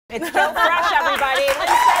It's Joe Fresh, everybody.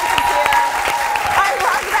 Lynn Spence is here. I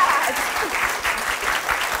love that.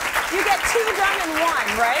 You get two done in one,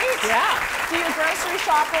 right? Yeah. Do your grocery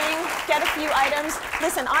shopping, get a few items.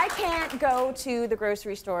 Listen, I can't go to the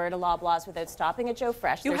grocery store to Loblaws without stopping at Joe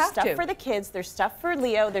Fresh. You There's have stuff to. for the kids, there's stuff for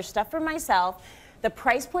Leo, there's stuff for myself. The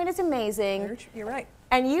price point is amazing. You're right.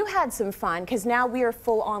 And you had some fun because now we are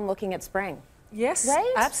full on looking at spring. Yes,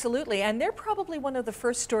 Right? absolutely. And they're probably one of the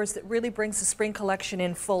first stores that really brings the spring collection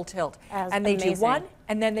in full tilt. And they do Amazing. one,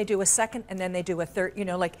 and then they do a second, and then they do a third. You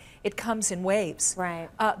know, like it comes in waves. Right.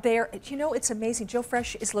 They're, you know, it's amazing. Joe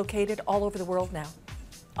Fresh is located all over the world now.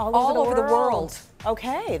 All over the world.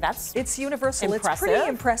 Okay, that's It's universal. impressive. It's pretty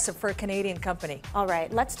impressive for a Canadian company. All right,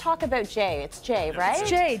 let's talk about Jay. It's Jay, right? It's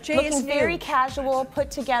Jay. Jay Looking is new. very casual, put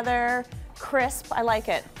together, crisp. I like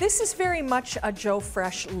it. This is very much a Joe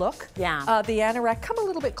Fresh look. Yeah. The anorak. Come a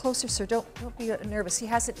little bit closer, sir. Don't be nervous. He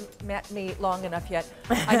hasn't met me long enough yet.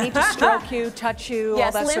 I need to stroke you, touch you,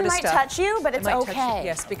 Yes, all that Lynn sort of might stuff. touch you, but it's I might touch okay. you,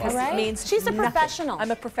 yes, because All right? it means She's a nothing. professional. I'm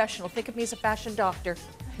a professional. Think of me as a fashion doctor.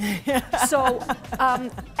 So,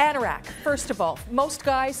 anorak. First of all, most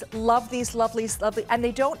guys love these lovely, and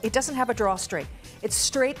they don't. It doesn't have a drawstring. It's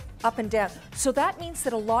straight up and down. So that means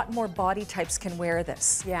that a lot more body types can wear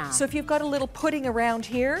this. Yeah. So if you've got a little pudding around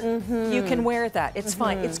here, you can wear that. It's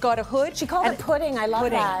fine. It's got a hood. She called it pudding. I love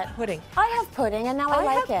that. Pudding. I have pudding, and now I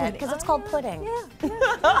like have it pudding. because it's called pudding.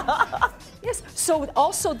 Yeah. Yes. So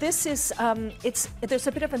also this is there's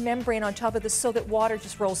a bit of a membrane on top of this so that water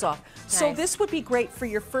just rolls off. So Nice. this would be great for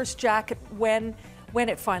your first jacket when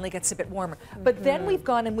it finally gets a bit warmer. But then we've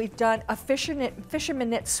gone and we've done a fisherman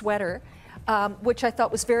knit sweater. Which I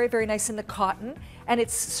thought was very, very nice in the cotton. And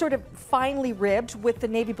it's sort of finely ribbed with the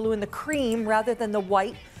navy blue and the cream rather than the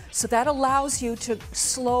white. So that allows you to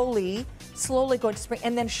slowly go into spring.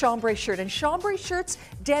 And then chambray shirt. And chambray shirts,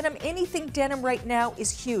 denim, anything denim right now is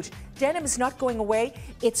huge. Denim is not going away.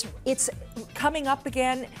 It's coming up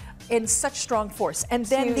again in such strong force. And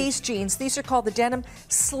then huge. these jeans, these are called the denim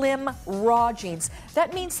slim raw jeans.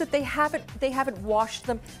 That means that they haven't washed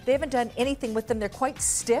them. They haven't done anything with them. They're quite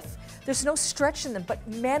stiff. There's no stretch in them, but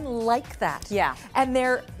men like that. Yeah. And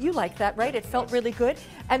you like that, right? It felt really good.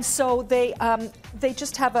 And so they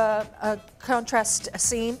just have a contrast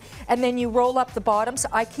seam, and then you roll up the bottoms.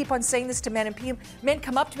 I keep on saying this to men, and men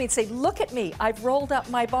come up to me and say, "Look at me, I've rolled up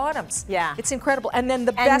my bottoms." Yeah. It's incredible. And then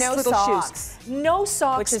the And best no little socks. shoes. No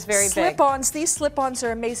socks. Which is very big. Slip-ons. These slip-ons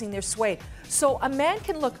are amazing. They're suede. So a man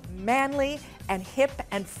can look manly and hip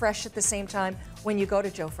and fresh at the same time when you go to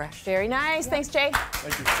Joe Fresh. Very nice. Thanks, Jay.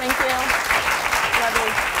 Thank you. Thank you.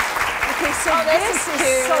 Lovely. Okay, so Oh, this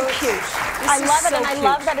is so cute. I love it, and I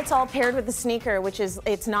love that it's all paired with the sneaker, which is,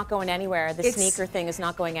 it's not going anywhere. The sneaker thing is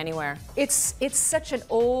not going anywhere. It's such an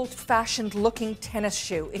old-fashioned looking tennis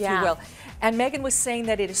shoe, if you will. And Megan was saying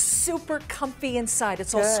that it is super comfy inside.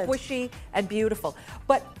 It's all squishy and beautiful.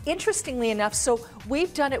 But interestingly enough, so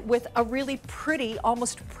we've done it with a really pretty,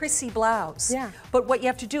 almost prissy blouse. Yeah. But what you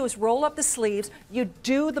have to do is roll up the sleeves, you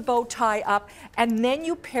do the bow tie up, and then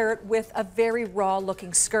you pair it with a very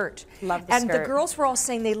raw-looking skirt. Love the and skirt. the girls were all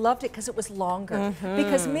saying they loved it because it was longer.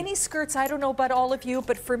 Because mini skirts, I don't know about all of you,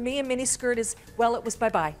 but for me a mini skirt is, well, it was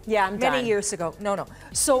bye-bye. Yeah, I'm Many done. years ago. No.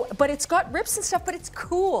 So, but it's got rips and stuff, but it's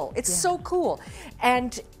cool. It's so cool.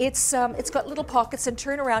 And it's got little pockets and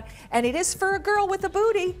turn around, and it is for a girl with a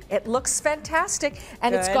booty. It looks fantastic.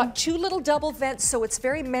 And it's got two little double vents, so it's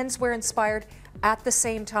very menswear inspired at the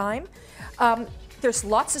same time. There's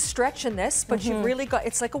lots of stretch in this, but you've really got,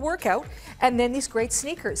 it's like a workout. And then these great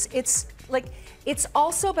sneakers. It's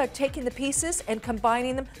also about taking the pieces and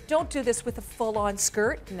combining them. Don't do this with a full-on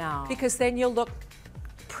skirt. No. Because then you'll look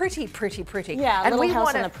pretty. Yeah, and Little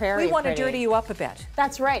House on the Prairie. we want to pretty. dirty you up a bit.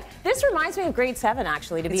 That's right. This reminds me of grade 7,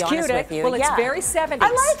 actually, to be It's honest cute, with you. Well, it's very 70s. I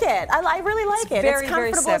like it. I really like it. very, It's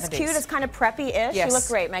very comfortable, it's 70s. cute, it's kind of preppy-ish. Yes. You look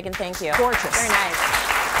great, Megan. Thank you. Gorgeous. Very nice.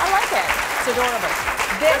 I like it. It's adorable.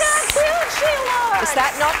 This, Look how cute she looks. is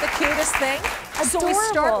that not the cutest thing? So we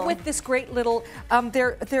start Adorable. with this great little,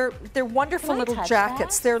 they're wonderful Can I little touch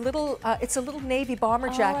jackets. that? They're little, it's a little navy bomber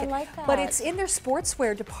jacket. I like that. But it's in their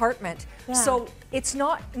sportswear department. Yeah. So it's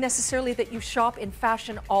not necessarily that you shop in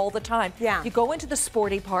fashion all the time. Yeah. You go into the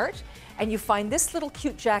sporty part and you find this little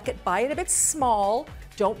cute jacket, buy it a bit small,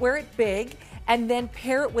 don't wear it big, and then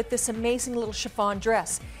pair it with this amazing little chiffon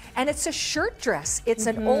dress. And it's a shirt dress. It's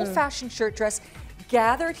an old-fashioned shirt dress.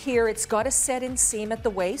 Gathered here, it's got a set-in seam at the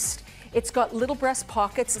waist. It's got little breast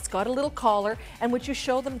pockets, it's got a little collar, and would you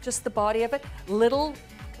show them just the body of it? Little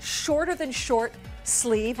shorter than short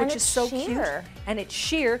sleeve, which is so cute. And it's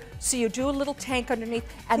sheer, so you do a little tank underneath,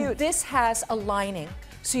 and this has a lining,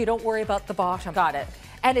 so you don't worry about the bottom. Got it.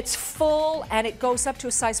 and it's full, and it goes up to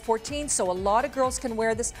a size 14, so a lot of girls can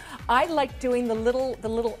wear this. I like doing the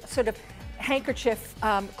little sort of handkerchief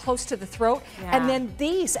close to the throat, and then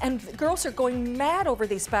these, and girls are going mad over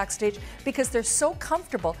these backstage because they're so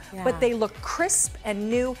comfortable, but they look crisp and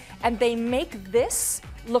new, and they make this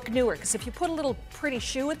look newer, because if you put a little pretty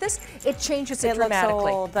shoe with this, it changes it dramatically.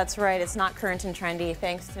 Looks old. That's right. It's not current and trendy.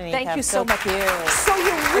 Thanks, Tanika. Thank you so much. Cute. So you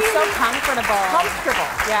really it's so comfortable.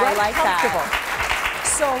 Yeah, right? I like that.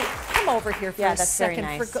 So come over here for a second.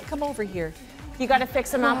 Very nice. Come over here. You got to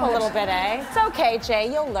fix him up a little bit, eh? It's okay,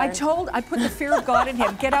 Jay. You'll learn. I put the fear of God in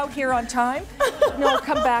him. Get out here on time. No,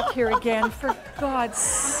 come back here again, for God's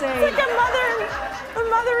sake. It's like a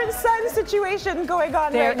mother and son situation going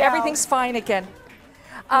on right now. Everything's fine again.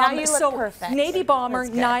 Now you look perfect. Navy bomber,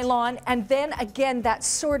 nylon, and then again that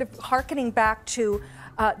sort of harkening back to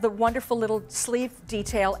the wonderful little sleeve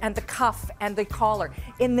detail and the cuff and the collar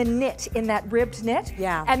in the knit, in that ribbed knit.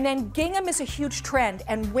 Yeah. And then gingham is a huge trend,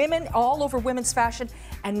 and women, all over women's fashion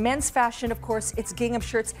and men's fashion, of course, it's gingham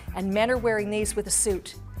shirts, and men are wearing these with a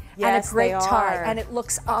suit. Yes, and a great tie, are. and it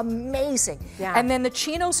looks amazing. Yeah. And then the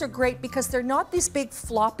chinos are great because they're not these big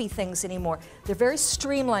floppy things anymore. They're very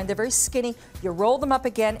streamlined, they're very skinny. You roll them up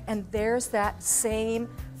again, and there's that same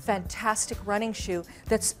fantastic running shoe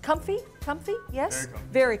that's comfy, yes?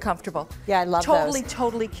 Very comfortable. Yeah, I love those. those.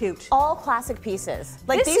 Totally cute. All classic pieces.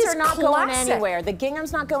 Like This these is are not going classic. anywhere. The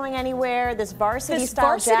gingham's not going anywhere. This varsity This style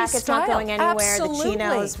varsity jacket's not style, going anywhere. absolutely. The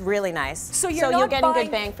chino's really nice. So you're getting good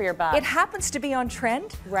bang for your buck. It happens to be on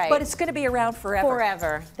trend, right? But it's going to be around forever.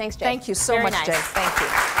 Forever. Thanks, Jay. Thank you so Very much, nice. Jay. Thank you.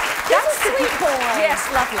 That's a sweet boy.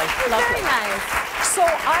 Yes, lovely, lovely. Very nice. So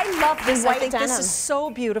I love this. White I think this denim. is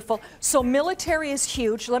so beautiful. So military is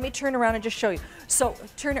huge. Let me turn around and just show you. So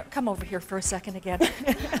come over here for a second again.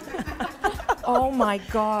 Oh my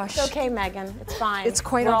gosh. It's okay, Megan. It's fine. It's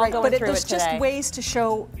quite We're all right, but there's just ways to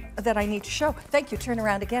show that I need to show. Thank you. Turn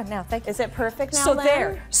around again now. Thank you. Is it perfect now, So Lynn?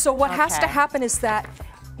 there. So what has to happen is that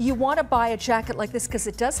you want to buy a jacket like this because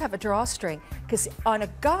it does have a drawstring. Because on a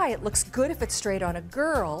guy, it looks good if it's straight. On a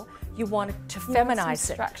girl, you want it to feminize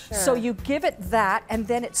it. So you give it that, and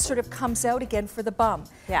then it sort of comes out again for the bum.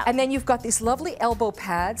 Yeah. And then you've got these lovely elbow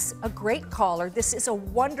pads, a great collar. This is a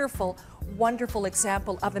wonderful, wonderful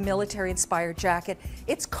example of a military-inspired jacket.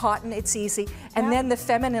 It's cotton, it's easy, and then the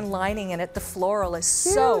feminine lining in it, the floral, is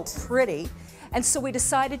so pretty. And so we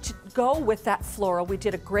decided to go with that floral. We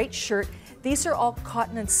did a great shirt. These are all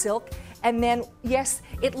cotton and silk. And then, yes,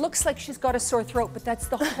 it looks like she's got a sore throat, but that's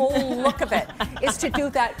the whole look of it, is to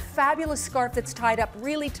do that fabulous scarf that's tied up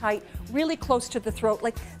really tight, really close to the throat.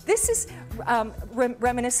 Like, this is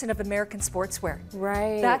reminiscent of American sportswear.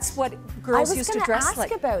 Right. That's what girls used to dress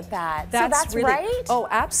like. I was going to ask about that. That's really, right? Oh,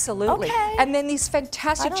 absolutely. Okay. And then these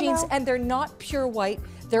fantastic jeans, know. and they're not pure white.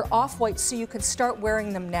 They're off-white, so you can start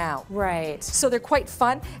wearing them now. Right. So they're quite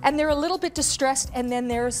fun, and they're a little bit distressed, and then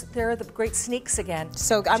there are the great sneaks again.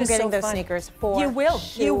 So I'm getting those sneakers for You will.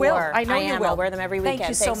 Sure. You will. I know you will. I'll wear them every weekend. Thank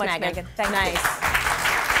you so much, Megan. Thank you.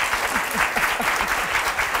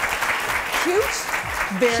 Cute.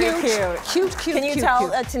 Very cute. Cute. Can you tell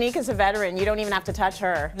Tanika's a veteran? You don't even have to touch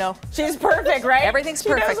her. No. She's perfect, right? Everything's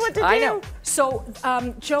perfect. She knows what to do. I know. So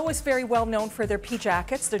Joe is very well known for their pea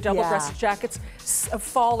jackets, their double-breasted jackets,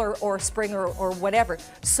 fall or spring or whatever.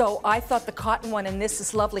 So I thought the cotton one, and this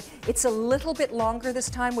is lovely. It's a little bit longer this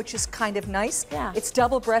time, which is kind of nice. Yeah. It's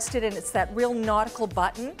double-breasted, and it's that real nautical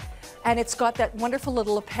button. And it's got that wonderful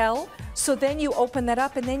little lapel. So then you open that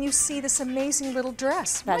up, and then you see this amazing little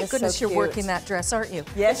dress. My goodness, you're working that dress, aren't you?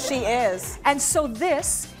 Yes, she is. And so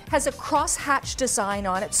this has a cross-hatch design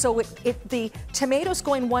on it. So the tomato's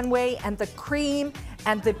going one way, and the cream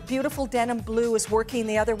and the beautiful denim blue is working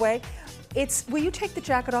the other way. Will you take the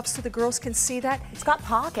jacket off so the girls can see that? It's got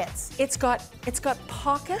pockets. It's got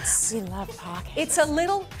pockets. We love pockets. It's a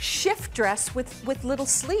little shift dress with little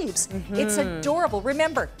sleeves. It's adorable.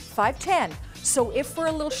 Remember, 5'10". So if we're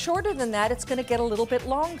a little shorter than that, it's going to get a little bit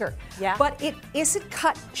longer. Yeah. But it isn't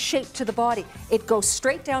cut shaped to the body. It goes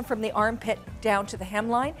straight down from the armpit down to the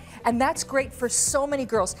hemline, and that's great for so many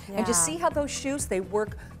girls. Yeah. And to see how those shoes, they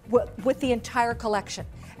work with the entire collection.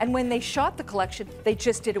 And when they shot the collection, they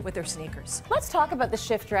just did it with their sneakers. Let's talk about the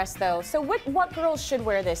shift dress, though. So what girls should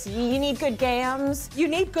wear this? You need good gams. You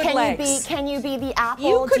need good legs. Can you be the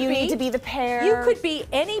apple? Do you need to be the pear? You could be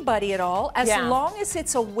anybody at all, as long as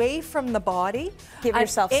it's away from the body. Give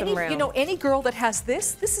yourself some room. You know, any girl that has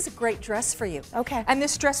this is a great dress for you. Okay. And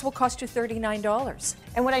this dress will cost you $39.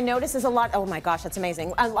 And what I notice is oh my gosh, that's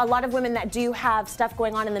amazing. A lot of women that do have stuff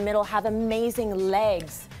going on in the middle have amazing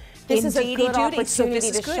legs. This is a Indeedy good duty. So opportunity this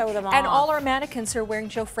is to good. show them off. And all our mannequins are wearing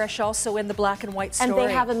Joe Fresh also in the black and white story. And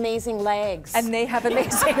they have amazing legs. And they have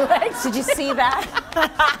amazing legs. Did you see that?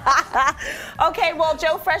 Okay, well,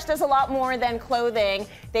 Joe Fresh does a lot more than clothing.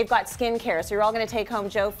 They've got skincare, so you're all going to take home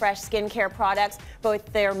Joe Fresh skincare products, both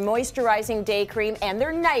their moisturizing day cream and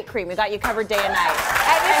their night cream. We got you covered day and night.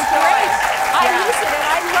 And it's great. I use it and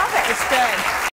I love it. It's good.